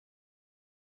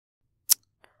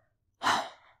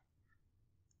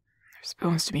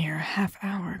Supposed to be here a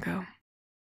half-hour ago.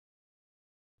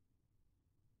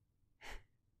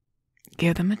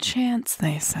 Give them a chance,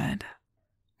 they said.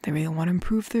 They really want to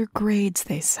improve their grades,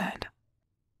 they said.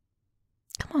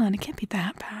 Come on, it can't be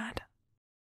that bad.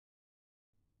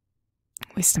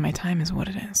 Wasting my time is what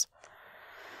it is.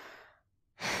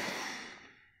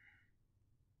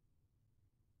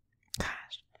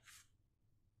 Gosh.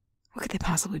 What could they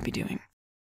possibly be doing?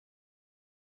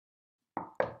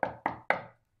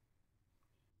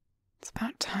 It's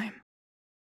about time.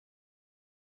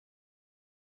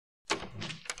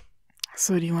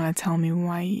 So do you want to tell me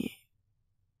why...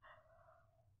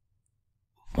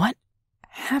 What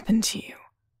happened to you?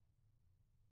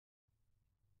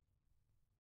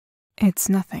 It's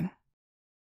nothing.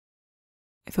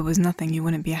 If it was nothing, you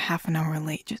wouldn't be a half an hour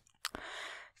late.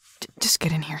 Just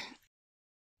get in here.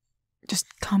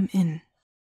 Just come in.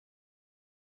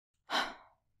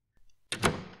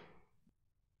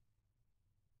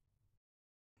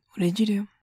 What did you do?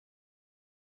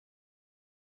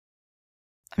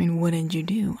 I mean, what did you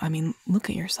do? I mean, look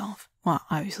at yourself. Well,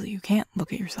 obviously you can't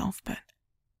look at yourself, but...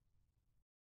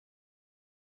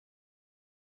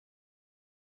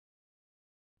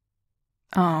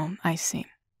 Oh, I see.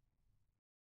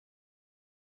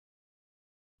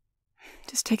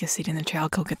 Just take a seat in the chair. I'll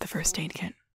go get the first aid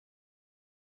kit.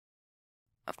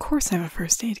 Of course I have a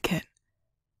first aid kit.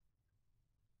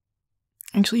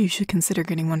 Actually, you should consider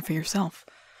getting one for yourself,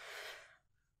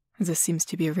 as this seems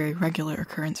to be a very regular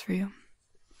occurrence for you.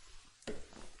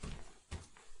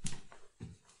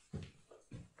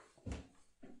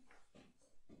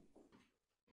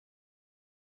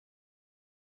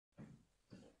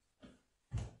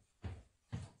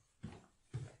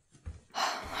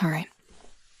 All right.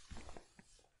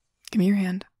 Give me your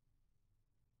hand.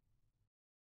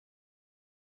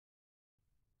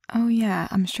 Oh yeah,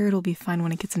 I'm sure it'll be fine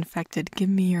when it gets infected. Give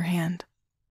me your hand.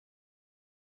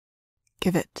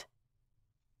 Give it.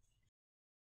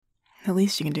 The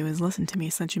least you can do is listen to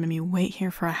me since you made me wait here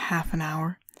for a half an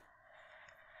hour.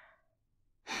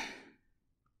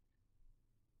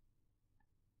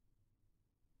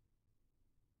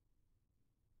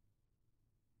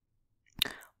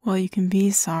 Well, you can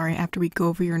be sorry after we go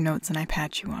over your notes and I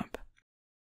patch you up.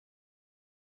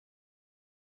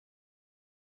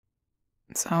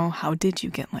 So, how did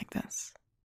you get like this?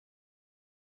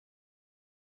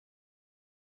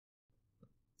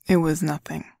 It was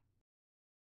nothing.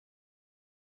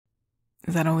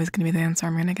 Is that always going to be the answer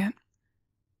I'm going to get?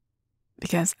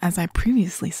 Because, as I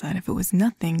previously said, if it was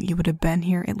nothing, you would have been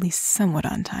here at least somewhat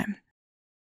on time.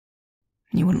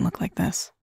 You wouldn't look like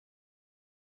this.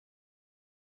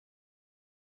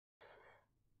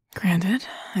 Granted,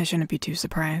 I shouldn't be too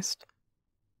surprised.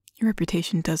 Your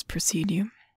reputation does precede you.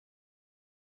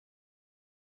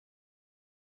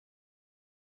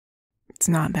 It's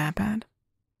not that bad,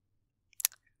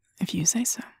 if you say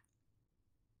so.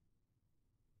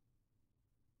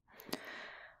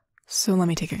 So let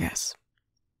me take a guess.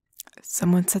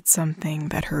 Someone said something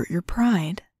that hurt your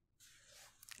pride,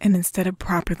 and instead of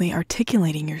properly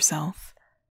articulating yourself,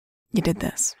 you did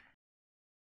this.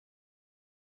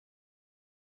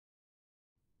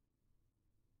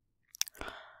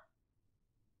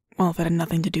 Well, if it had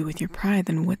nothing to do with your pride,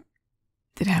 then what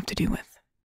did it have to do with?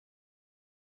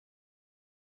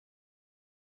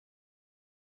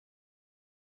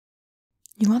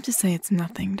 You love to say it's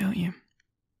nothing, don't you?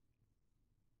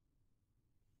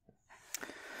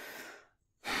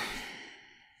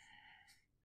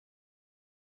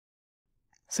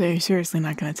 So you're seriously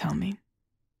not going to tell me?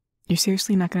 You're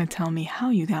seriously not going to tell me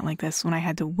how you got like this when I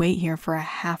had to wait here for a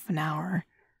half an hour?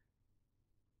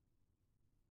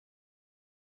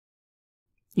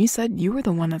 You said you were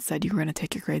the one that said you were going to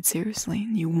take your grades seriously.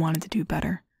 You wanted to do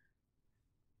better.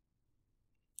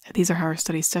 If these are how our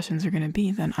study sessions are going to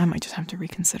be, then I might just have to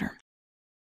reconsider.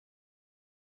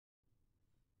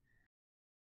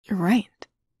 You're right.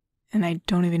 And I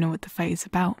don't even know what the fight is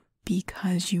about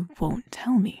because you won't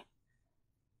tell me.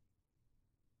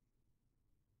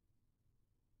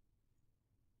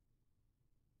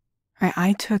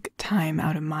 I took time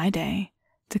out of my day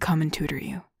to come and tutor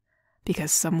you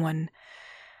because someone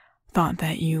thought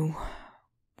that you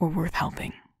were worth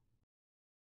helping.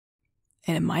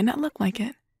 And it might not look like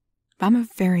it, but I'm a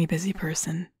very busy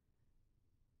person.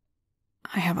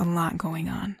 I have a lot going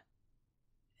on.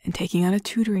 And taking on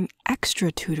a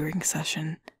extra tutoring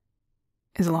session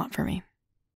is a lot for me.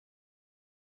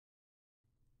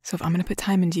 So if I'm going to put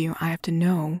time into you, I have to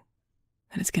know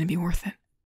that it's going to be worth it.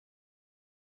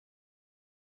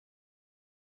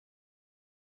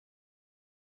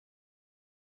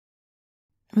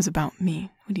 It was about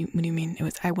me. What do you mean?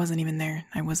 I wasn't even there.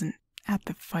 I wasn't at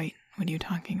the fight. What are you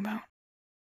talking about?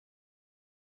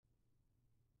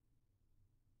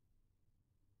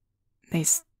 They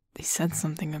said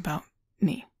something about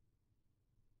me.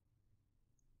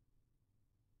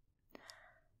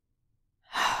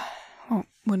 Well,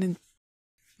 what did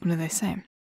they say?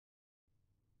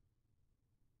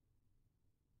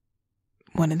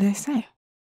 What did they say?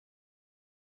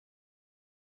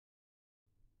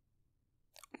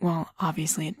 Well,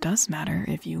 obviously it does matter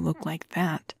if you look like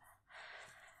that.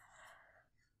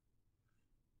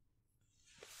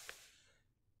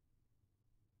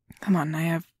 Come on, I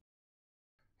have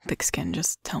thick skin,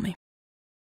 just tell me.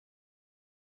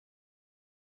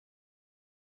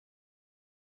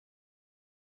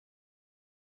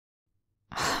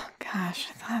 Gosh,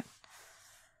 I thought...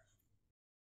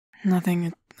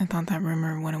 Nothing, I thought that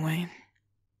rumor went away.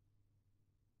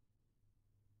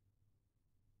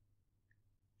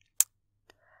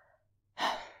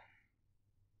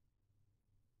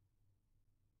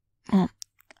 Well,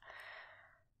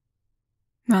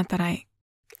 not that I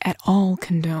at all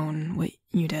condone what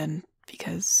you did,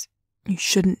 because you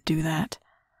shouldn't do that.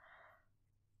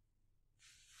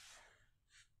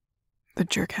 The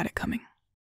jerk had it coming.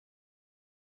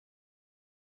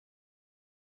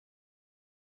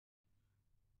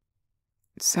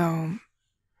 So,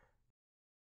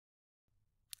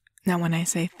 now when I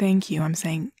say thank you, I'm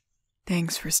saying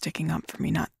thanks for sticking up for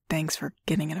me, not thanks for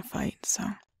getting in a fight, so.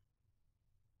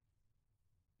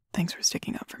 Thanks for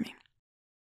sticking up for me.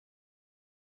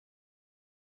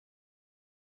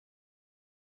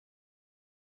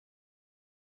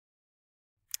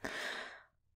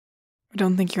 I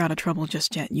don't think you're out of trouble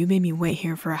just yet. You made me wait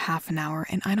here for a half an hour,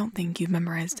 and I don't think you've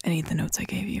memorized any of the notes I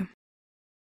gave you.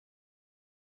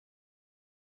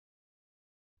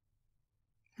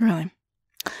 Really?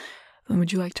 Then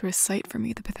would you like to recite for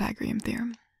me the Pythagorean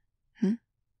theorem?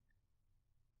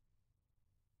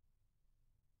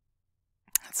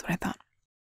 That's what I thought.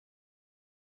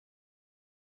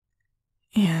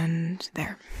 And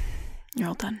there. You're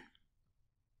all done.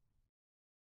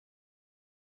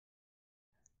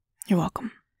 You're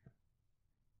welcome.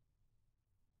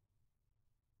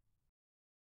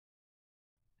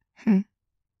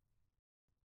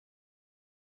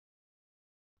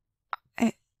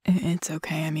 It's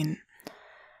okay. I mean,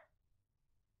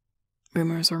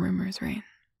 rumors are rumors, right?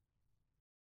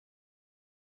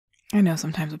 I know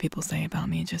sometimes what people say about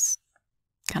me just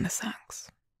kind of sucks.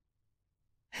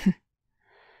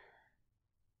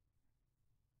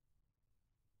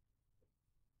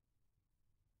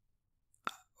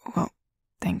 Well,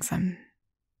 thanks. I'm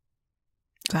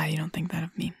glad you don't think that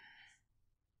of me.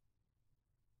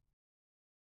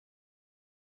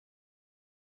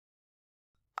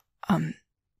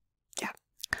 Yeah.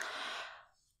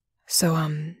 So,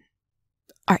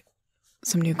 alright,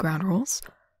 some new ground rules.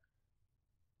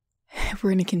 If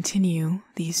we're gonna continue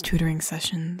these tutoring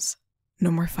sessions, no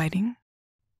more fighting,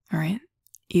 alright?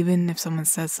 Even if someone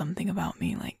says something about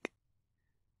me, like,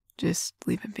 just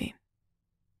leave it be.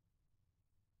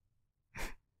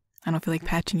 I don't feel like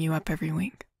patching you up every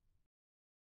week.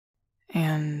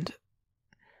 And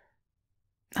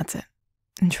that's it.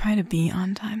 And try to be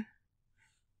on time.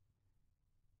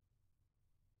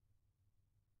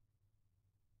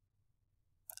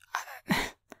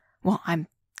 Well, I'm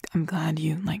glad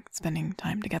you like spending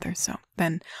time together, so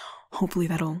then hopefully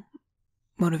that'll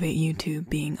motivate you to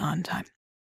being on time.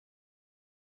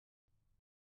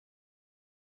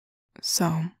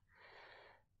 So,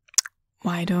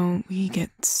 why don't we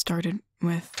get started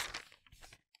with...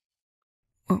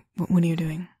 What are you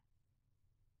doing?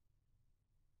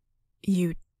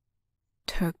 You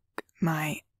took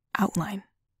my outline.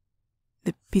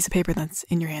 The piece of paper that's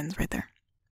in your hands right there.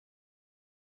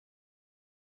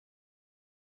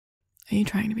 Are you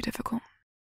trying to be difficult?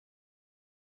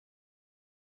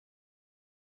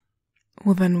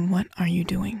 Well then, what are you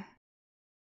doing?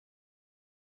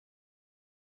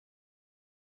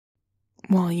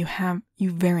 Well, you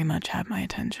very much have my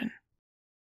attention.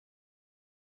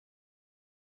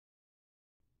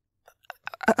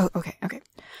 Oh, okay.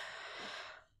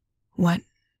 What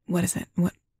is it?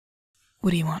 What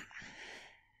do you want?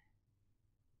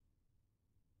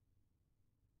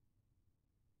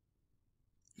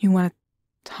 You want to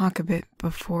talk a bit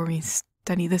before we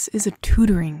study? This is a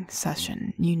tutoring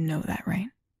session. You know that, right?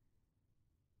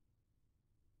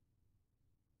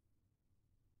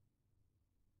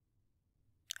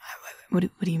 What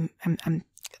do you...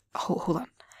 Hold on.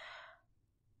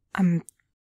 I'm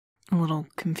a little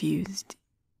confused.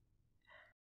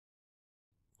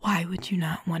 Why would you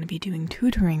not want to be doing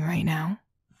tutoring right now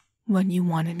when you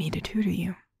wanted me to tutor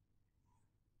you?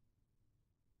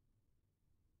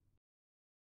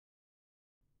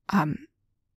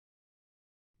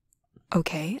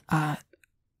 Okay,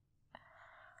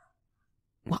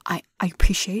 well, I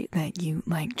appreciate that you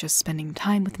like just spending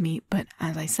time with me, but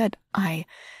as I said, I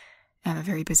am a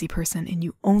very busy person and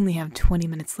you only have 20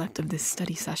 minutes left of this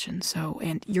study session,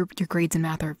 and your grades in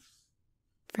math are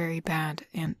very bad,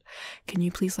 and can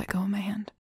you please let go of my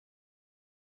hand?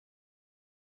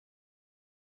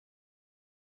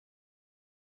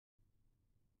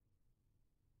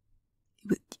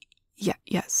 Yeah,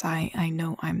 yes, I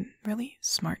know I'm really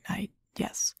smart.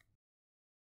 Yes.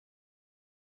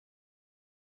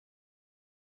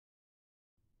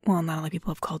 Well, not a lot of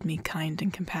people have called me kind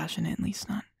and compassionate, at least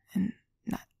not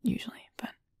usually, but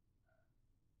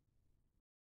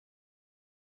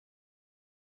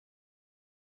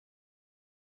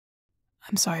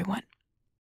I'm sorry, what?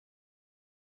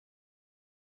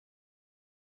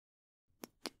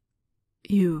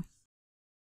 You,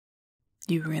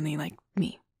 you really like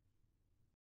me.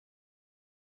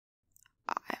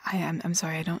 I'm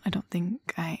sorry, I don't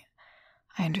think I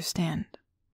understand.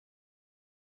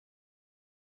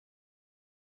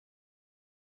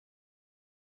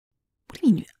 What do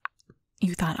you mean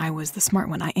you thought I was the smart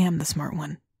one? I am the smart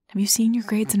one. Have you seen your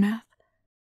grades in math?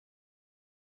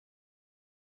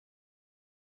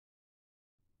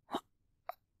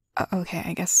 Okay,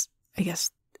 I guess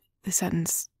the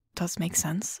sentence does make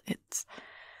sense.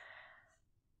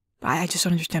 I just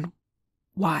don't understand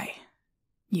why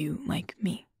you like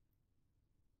me.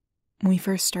 When we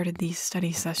first started these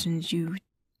study sessions, you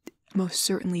most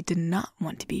certainly did not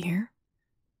want to be here.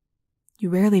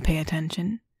 You rarely pay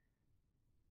attention.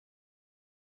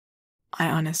 I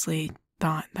honestly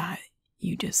thought that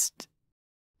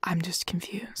I'm just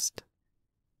confused.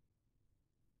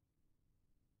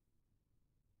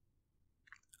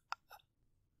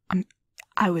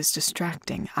 I was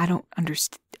distracting. I don't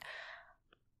understand.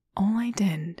 All I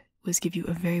did was give you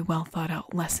a very well thought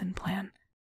out lesson plan.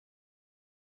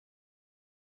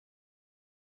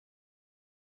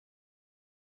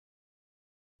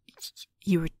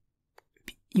 You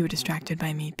were distracted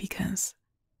by me because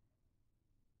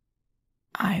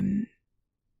I'm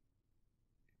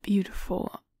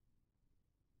beautiful.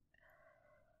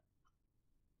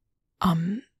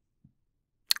 I'm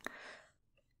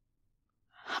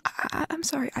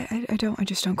sorry. I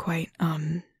just don't quite,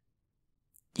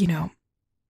 you know.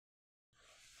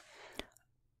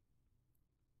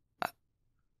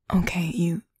 Okay,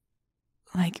 you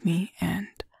like me and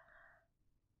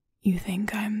you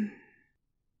think I'm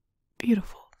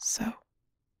beautiful, so.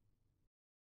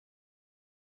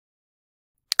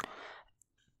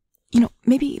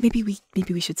 Maybe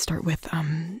we should start with,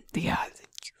 we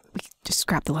just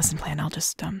scrap the lesson plan. I'll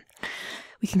just,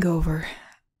 we can go over.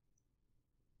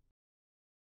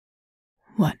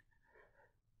 What?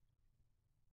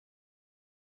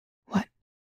 What?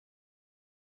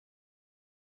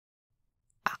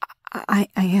 I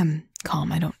am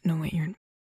calm. I don't know what you're.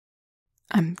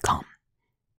 I'm calm.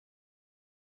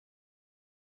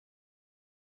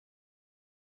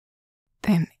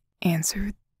 Then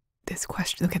answer this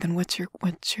question. Okay, then what's your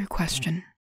question?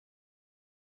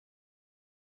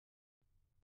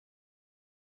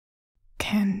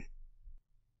 Can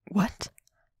what?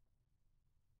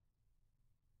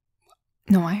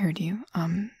 No, I heard you.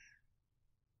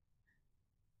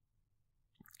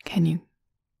 Can you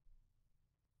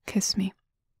kiss me?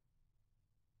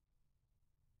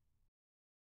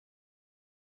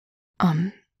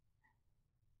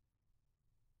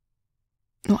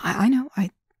 No, I know. I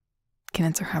can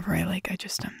answer however I like. I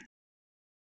just,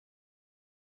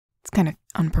 it's kind of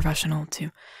unprofessional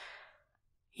to,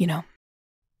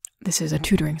 this is a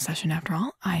tutoring session after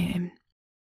all. I am,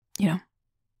 I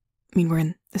mean, we're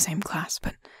in the same class,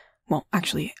 but, well,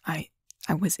 actually, I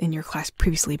was in your class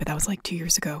previously, but that was like 2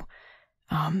 years ago.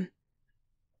 I'm,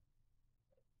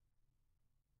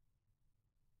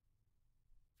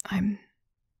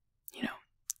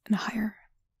 in a higher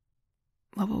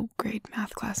level grade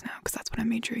math class now, because that's what I'm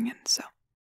majoring in, so.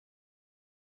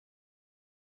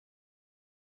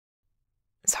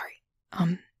 Sorry.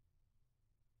 I'm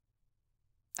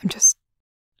just,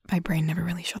 my brain never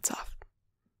really shuts off.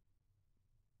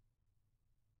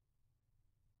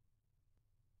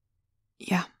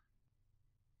 Yeah.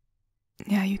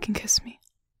 Yeah, you can kiss me.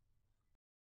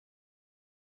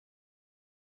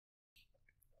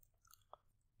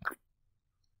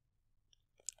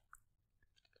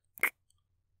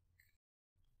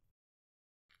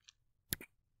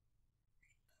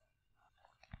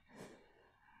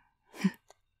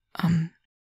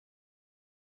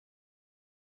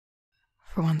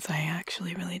 For once, I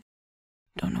actually really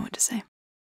don't know what to say.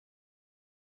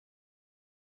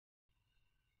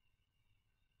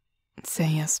 Say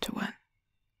yes to what?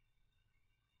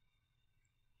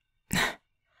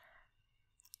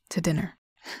 To dinner.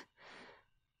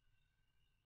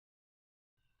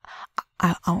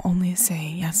 I'll only say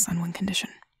yes on one condition.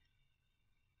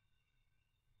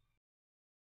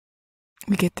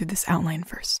 We get through this outline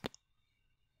first.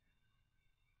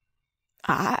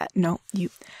 No,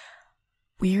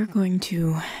 we're going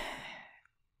to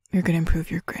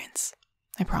improve your grades.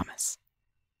 I promise.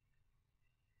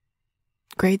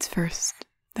 Grades first,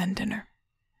 then dinner.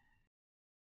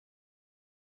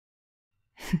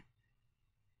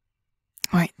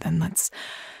 Alright, then let's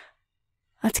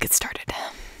get started.